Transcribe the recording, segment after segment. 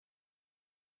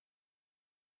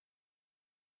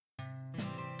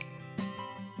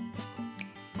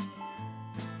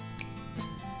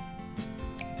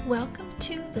Welcome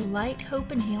to the Light,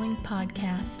 Hope, and Healing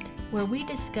podcast, where we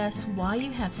discuss why you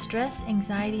have stress,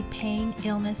 anxiety, pain,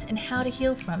 illness, and how to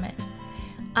heal from it.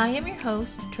 I am your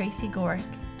host, Tracy Gorick.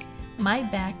 My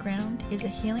background is a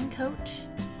healing coach,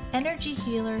 energy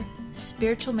healer,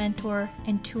 spiritual mentor,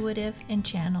 intuitive, and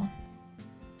channel.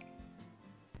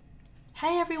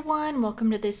 Hi everyone,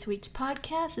 welcome to this week's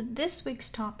podcast. This week's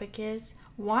topic is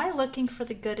why looking for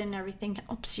the good in everything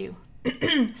helps you.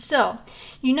 So,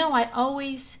 I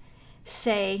always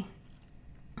say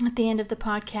at the end of the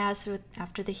podcast,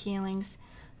 after the healings,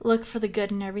 look for the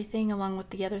good in everything along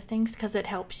with the other things because it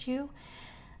helps you.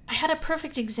 I had a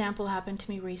perfect example happen to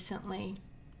me recently,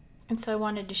 and so I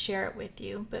wanted to share it with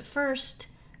you. But first,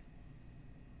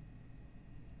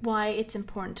 why it's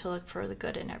important to look for the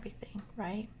good in everything,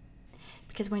 right?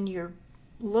 Because when you're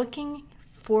looking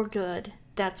for good,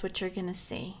 that's what you're going to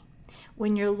see.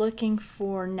 When you're looking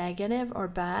for negative or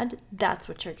bad, that's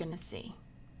what you're going to see.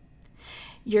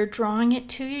 You're drawing it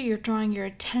to you. You're drawing your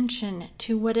attention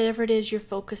to whatever it is you're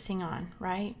focusing on,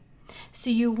 right?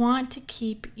 So you want to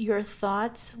keep your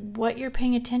thoughts, what you're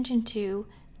paying attention to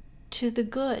the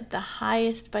good, the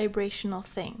highest vibrational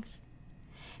things.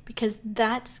 Because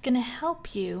that's going to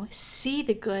help you see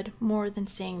the good more than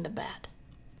seeing the bad.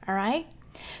 All right?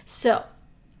 So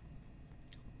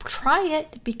try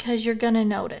it because you're going to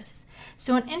notice.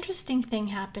 So an interesting thing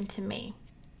happened to me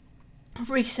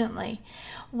recently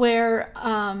where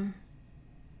I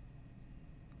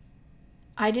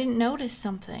didn't notice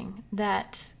something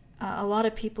that a lot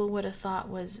of people would have thought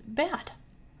was bad,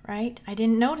 right? I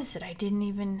didn't notice it. I didn't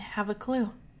even have a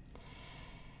clue.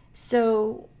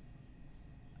 So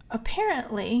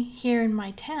apparently here in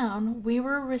my town, we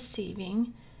were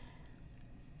receiving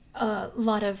a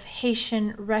lot of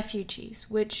Haitian refugees,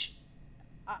 which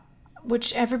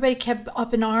everybody kept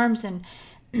up in arms, and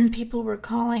people were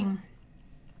calling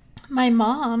my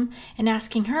mom and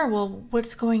asking her, well,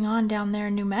 what's going on down there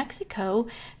in New Mexico?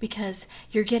 Because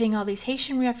you're getting all these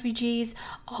Haitian refugees,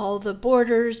 all the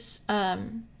borders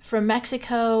from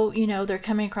Mexico, they're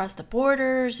coming across the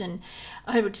borders, and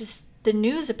the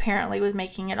news apparently was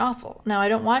making it awful. Now, I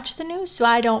don't watch the news, so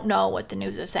I don't know what the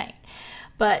news is saying,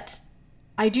 but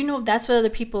I do know that's what other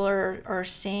people are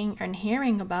seeing and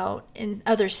hearing about in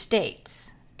other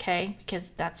states, okay? Because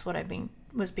that's what I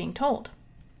was being told.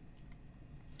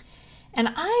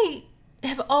 And I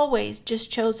have always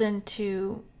just chosen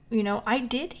to, I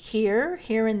did hear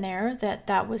here and there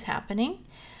that was happening.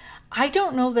 I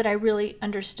don't know that I really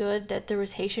understood that there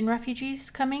was Haitian refugees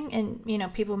coming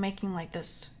and, people making like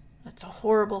this, that's a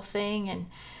horrible thing, and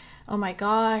oh my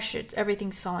gosh,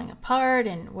 everything's falling apart,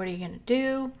 and what are you going to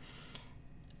do?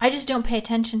 I just don't pay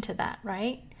attention to that,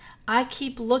 right? I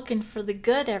keep looking for the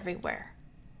good everywhere.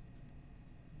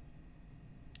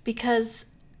 Because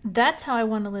that's how I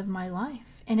want to live my life.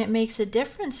 And it makes a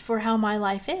difference for how my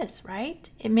life is, right?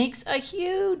 It makes a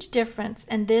huge difference.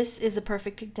 And this is a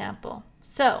perfect example.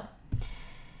 So,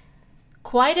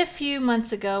 quite a few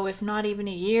months ago, if not even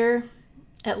a year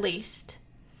at least,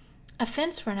 a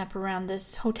fence went up around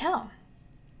this hotel.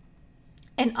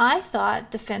 And I thought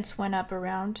the fence went up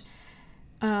around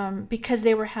because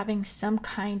they were having some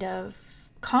kind of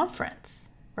conference,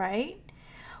 right?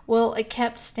 Well, it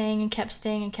kept staying,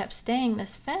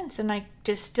 this fence, and I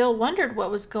just still wondered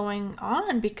what was going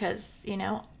on because,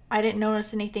 I didn't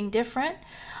notice anything different.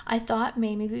 I thought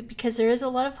maybe because there is a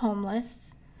lot of homeless,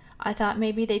 I thought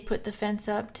maybe they put the fence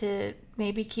up to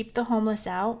maybe keep the homeless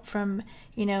out from,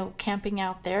 camping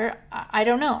out there. I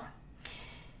don't know.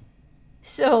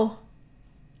 So,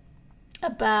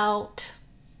 about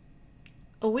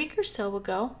a week or so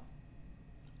ago,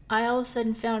 I all of a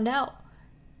sudden found out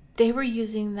they were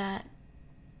using that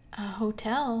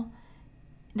hotel.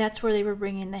 That's where they were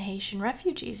bringing the Haitian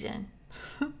refugees in.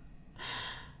 And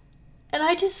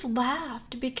I just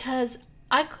laughed because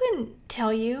I couldn't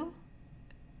tell you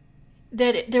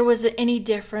that there was any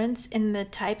difference in the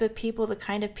type of people, the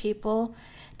kind of people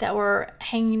that were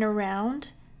hanging around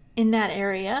in that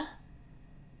area.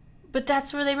 But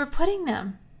that's where they were putting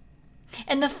them.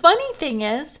 And the funny thing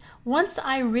is, once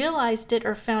I realized it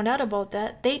or found out about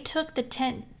that, they took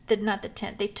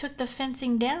they took the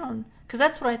fencing down. Because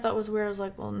that's what I thought was weird. I was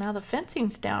like, well, now the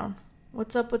fencing's down.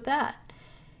 What's up with that?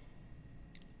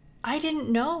 I didn't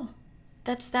know.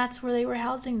 That's where they were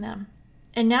housing them.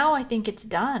 And now I think it's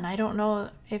done. I don't know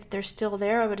if they're still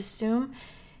there. I would assume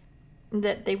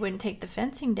that they wouldn't take the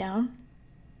fencing down.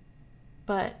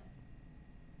 But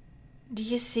do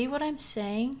you see what I'm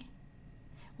saying?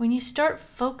 When you start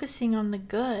focusing on the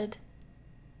good,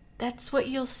 that's what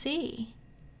you'll see.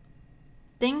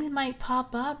 Things might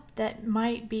pop up that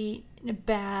might be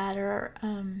bad or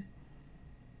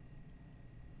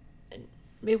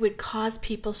it would cause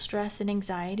people stress and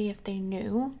anxiety if they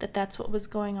knew that that's what was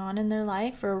going on in their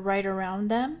life or right around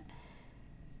them.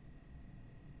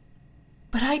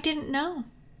 But I didn't know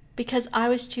because I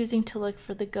was choosing to look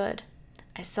for the good.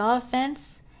 I saw a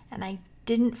fence and I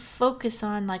didn't focus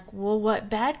on well, what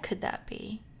bad could that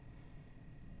be?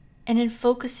 And in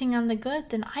focusing on the good,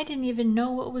 then I didn't even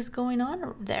know what was going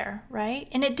on there, right?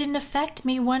 And it didn't affect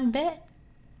me one bit.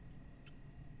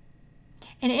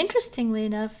 And interestingly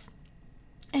enough,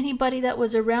 anybody that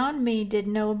was around me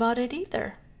didn't know about it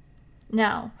either.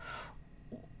 Now,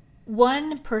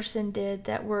 one person did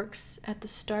that works at the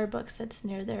Starbucks that's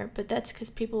near there, but that's because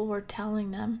people were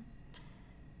telling them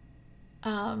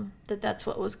that that's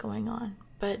what was going on.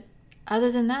 But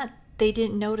other than that, they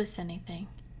didn't notice anything.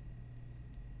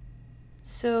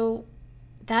 So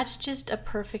that's just a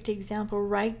perfect example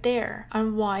right there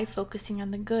on why focusing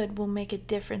on the good will make a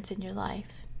difference in your life.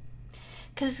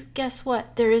 Because guess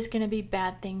what? There is going to be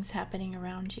bad things happening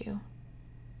around you.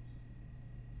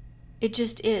 It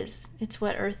just is. It's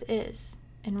what Earth is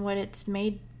and what it's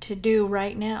made to do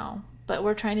right now. But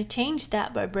we're trying to change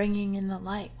that by bringing in the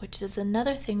light, which is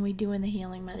another thing we do in the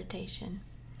healing meditation.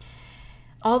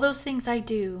 All those things I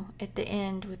do at the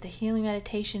end with the healing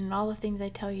meditation and all the things I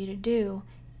tell you to do,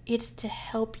 it's to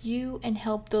help you and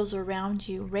help those around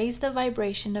you raise the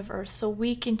vibration of Earth so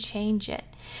we can change it.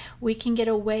 We can get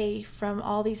away from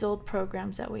all these old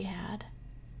programs that we had.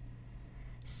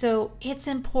 So it's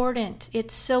important.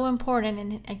 It's so important.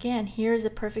 And again, here's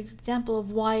a perfect example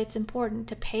of why it's important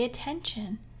to pay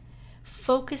attention.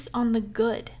 Focus on the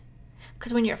good.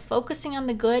 Because when you're focusing on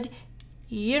the good,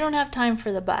 you don't have time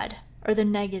for the bad or the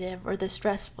negative or the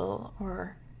stressful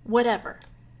or whatever.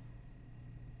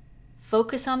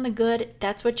 Focus on the good.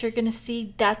 That's what you're going to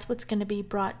see. That's what's going to be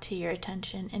brought to your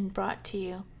attention and brought to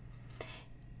you.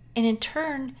 And in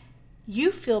turn,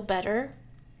 you feel better.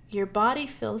 Your body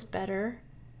feels better.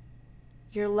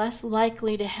 You're less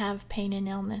likely to have pain and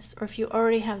illness. Or if you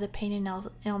already have the pain and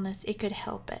illness, it could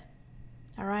help it.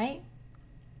 All right?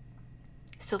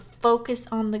 So focus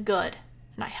on the good.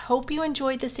 And I hope you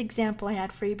enjoyed this example I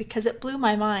had for you because it blew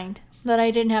my mind that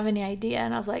I didn't have any idea.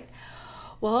 And I was like,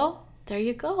 well, there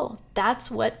you go.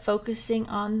 That's what focusing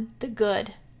on the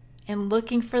good and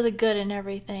looking for the good in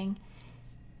everything,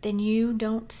 then you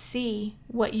don't see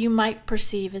what you might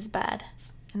perceive as bad.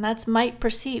 And that's might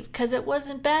perceive because it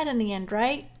wasn't bad in the end,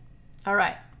 right? All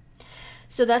right.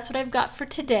 So that's what I've got for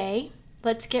today.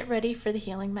 Let's get ready for the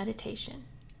healing meditation.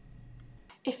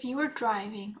 If you are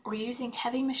driving or using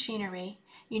heavy machinery,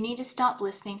 you need to stop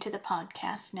listening to the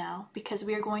podcast now because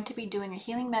we are going to be doing a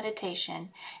healing meditation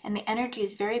and the energy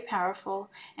is very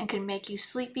powerful and can make you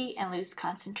sleepy and lose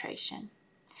concentration.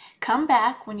 Come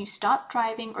back when you stop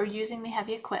driving or using the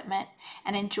heavy equipment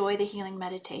and enjoy the healing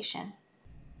meditation.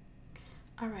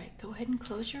 All right, go ahead and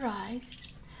close your eyes.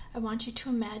 I want you to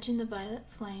imagine the violet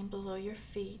flame below your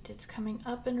feet. It's coming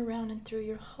up and around and through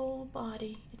your whole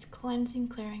body. It's cleansing,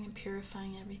 clearing, and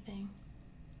purifying everything.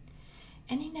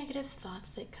 Any negative thoughts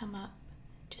that come up,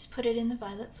 just put it in the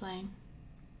violet flame.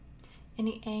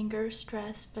 Any anger,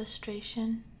 stress,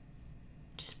 frustration,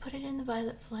 just put it in the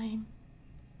violet flame.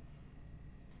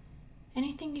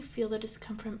 Anything you feel that has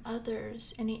come from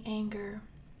others, any anger,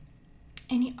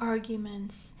 any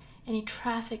arguments, any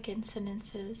traffic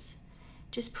incidences,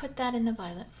 just put that in the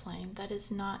violet flame. That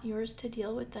is not yours to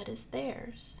deal with, that is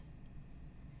theirs.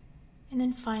 And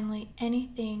then finally,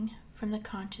 anything from the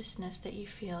consciousness that you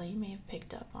feel you may have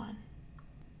picked up on.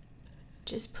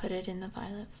 Just put it in the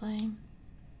violet flame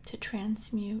to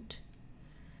transmute.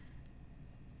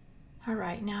 All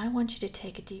right, now I want you to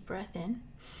take a deep breath in,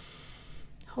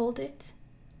 hold it,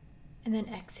 and then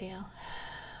exhale.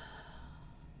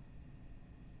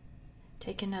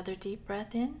 Take another deep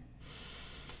breath in,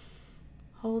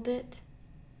 hold it,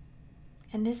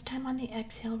 and this time on the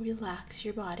exhale, relax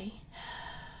your body.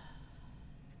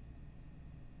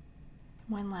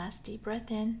 One last deep breath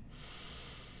in,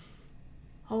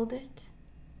 hold it.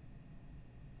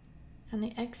 On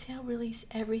the exhale, release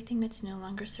everything that's no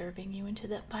longer serving you into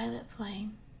that violet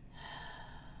flame.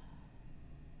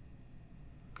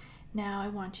 Now I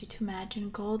want you to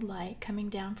imagine gold light coming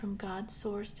down from God's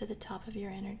source to the top of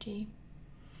your energy.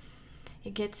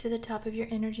 It gets to the top of your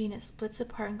energy and it splits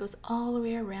apart and goes all the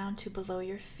way around to below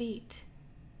your feet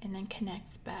and then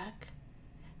connects back.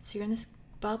 So you're in this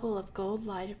bubble of gold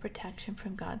light of protection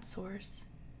from God's source.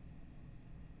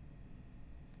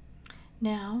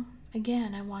 Now,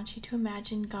 again, I want you to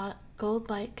imagine gold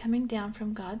light coming down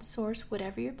from God's source,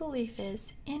 whatever your belief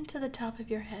is, into the top of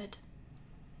your head.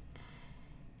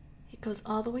 It goes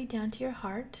all the way down to your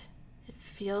heart. It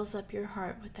fills up your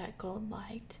heart with that gold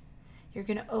light. You're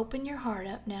going to open your heart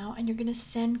up now, and you're going to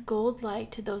send gold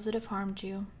light to those that have harmed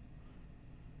you.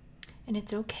 And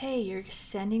it's okay. You're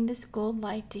sending this gold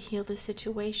light to heal the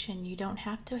situation. You don't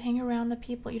have to hang around the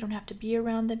people. You don't have to be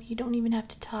around them. You don't even have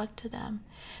to talk to them.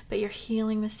 But you're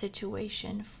healing the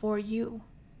situation for you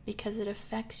because it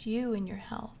affects you and your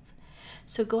health.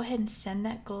 So go ahead and send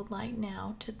that gold light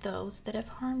now to those that have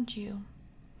harmed you.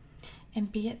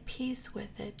 And be at peace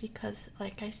with it because,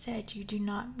 like I said, you do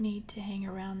not need to hang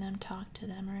around them, talk to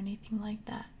them, or anything like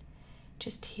that.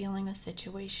 Just healing the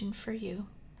situation for you.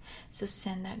 So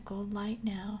send that gold light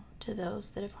now to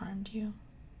those that have harmed you.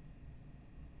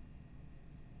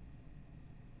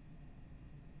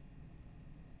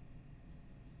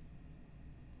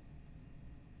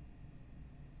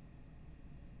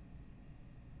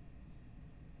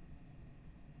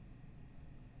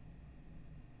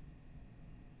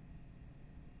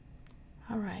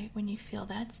 All right, when you feel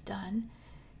that's done,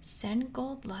 send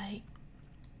gold light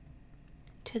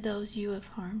to those you have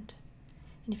harmed.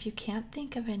 And if you can't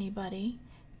think of anybody,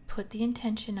 put the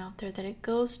intention out there that it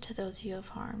goes to those you have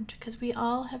harmed, because we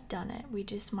all have done it. We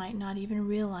just might not even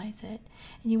realize it.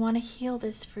 And you want to heal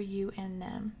this for you and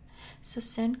them. So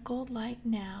send gold light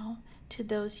now to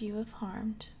those you have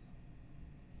harmed.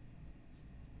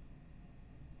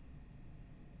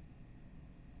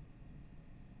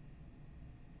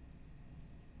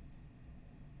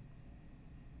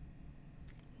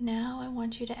 Now I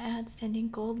want you to add sending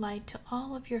gold light to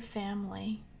all of your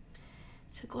family.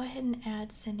 So go ahead and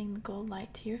add sending the gold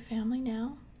light to your family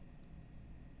now.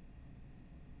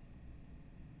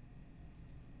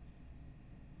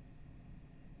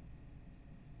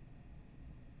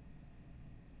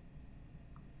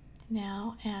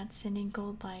 Now add sending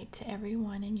gold light to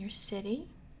everyone in your city.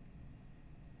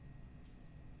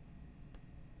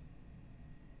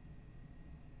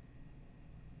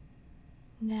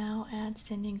 Now add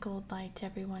sending gold light to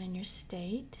everyone in your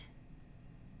state.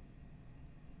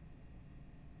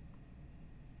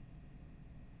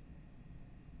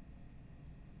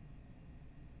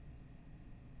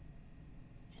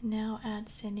 And now add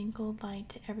sending gold light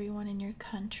to everyone in your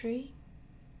country.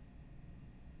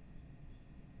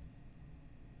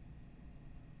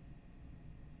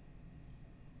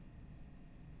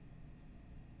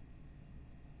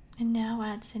 And now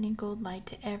add sending gold light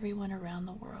to everyone around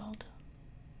the world.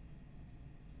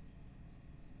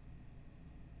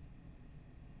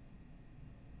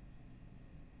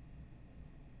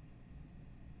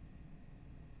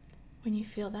 When you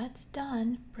feel that's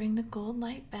done, bring the gold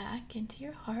light back into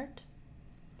your heart.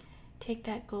 Take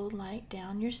that gold light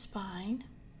down your spine.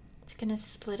 It's going to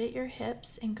split at your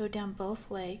hips and go down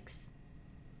both legs,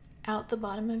 out the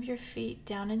bottom of your feet,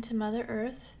 down into Mother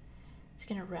Earth. It's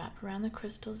going to wrap around the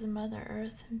crystals in Mother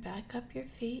Earth and back up your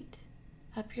feet,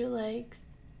 up your legs,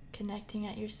 connecting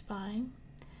at your spine,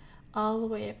 all the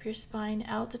way up your spine,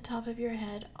 out the top of your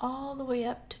head, all the way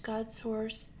up to God's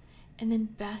source, and then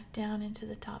back down into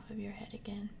the top of your head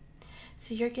again.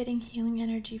 So you're getting healing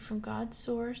energy from God's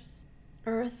source,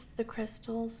 earth, the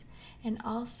crystals, and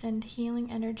I'll send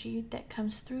healing energy that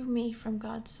comes through me from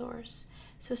God's source.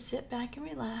 So sit back and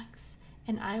relax,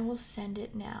 and I will send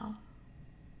it now.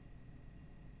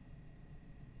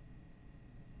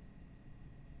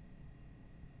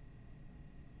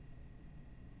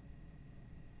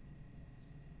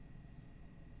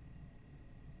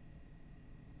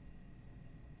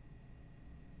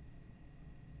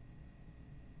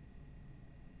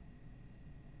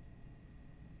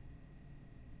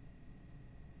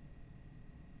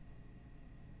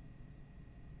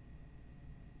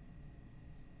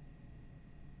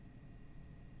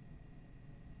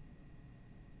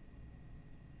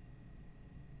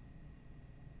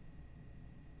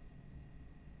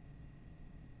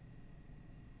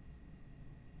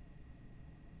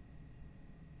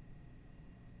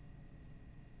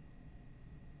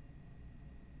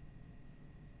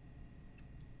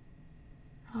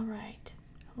 All right,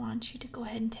 I want you to go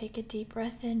ahead and take a deep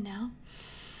breath in now.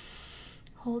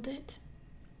 Hold it.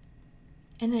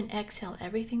 And then exhale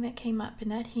everything that came up in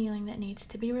that healing that needs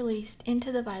to be released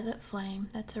into the violet flame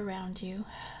that's around you.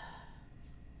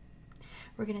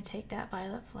 We're going to take that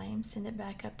violet flame, send it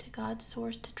back up to God's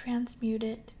source to transmute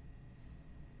it.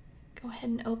 Go ahead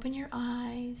and open your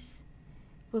eyes.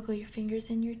 Wiggle your fingers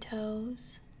and your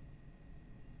toes.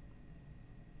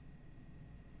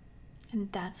 And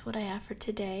that's what I have for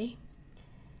today.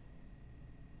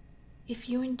 If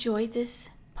you enjoyed this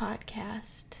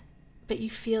podcast, but you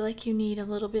feel like you need a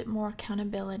little bit more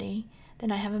accountability, then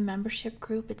I have a membership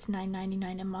group. It's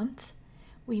 $9.99 a month.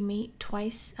 We meet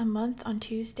twice a month on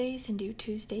Tuesdays and do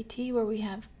Tuesday tea, where we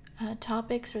have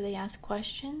topics or they ask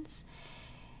questions.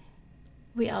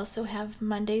 We also have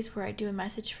Mondays where I do a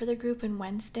message for the group, and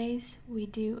Wednesdays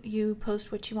you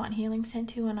post what you want healing sent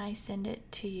to, and I send it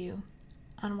to you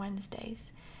on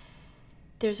Wednesdays.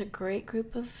 There's a great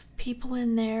group of people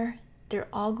in there. They're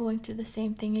all going through the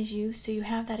same thing as you, so you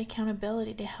have that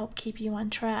accountability to help keep you on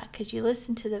track, because you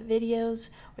listen to the videos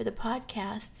or the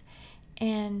podcasts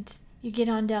and you get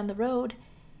on down the road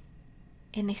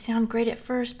and they sound great at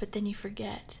first, but then you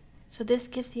forget. So this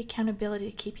gives the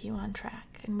accountability to keep you on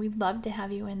track, and we'd love to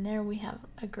have you in there. We have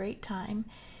a great time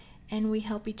and we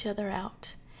help each other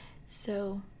out.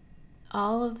 So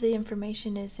all of the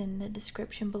information is in the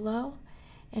description below,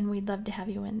 and we'd love to have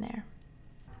you in there.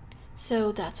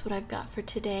 So that's what I've got for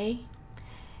today.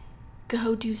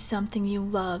 Go do something you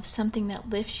love, something that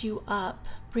lifts you up,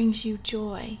 brings you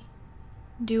joy.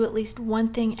 Do at least one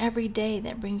thing every day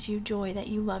that brings you joy, that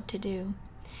you love to do.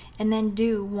 And then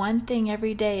do one thing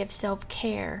every day of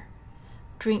self-care.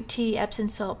 Drink tea, Epsom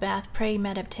salt bath, pray,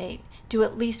 meditate. Do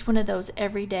at least one of those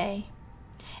every day.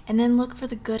 And then look for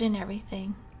the good in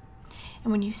everything.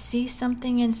 And when you see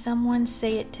something in someone,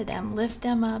 say it to them. Lift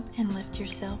them up and lift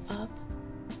yourself up.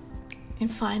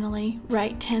 And finally,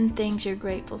 write 10 things you're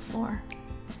grateful for.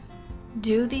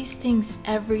 Do these things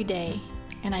every day,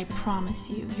 and I promise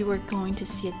you, you are going to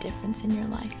see a difference in your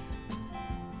life.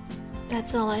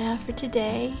 That's all I have for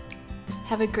today.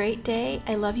 Have a great day.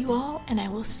 I love you all, and I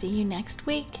will see you next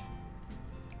week.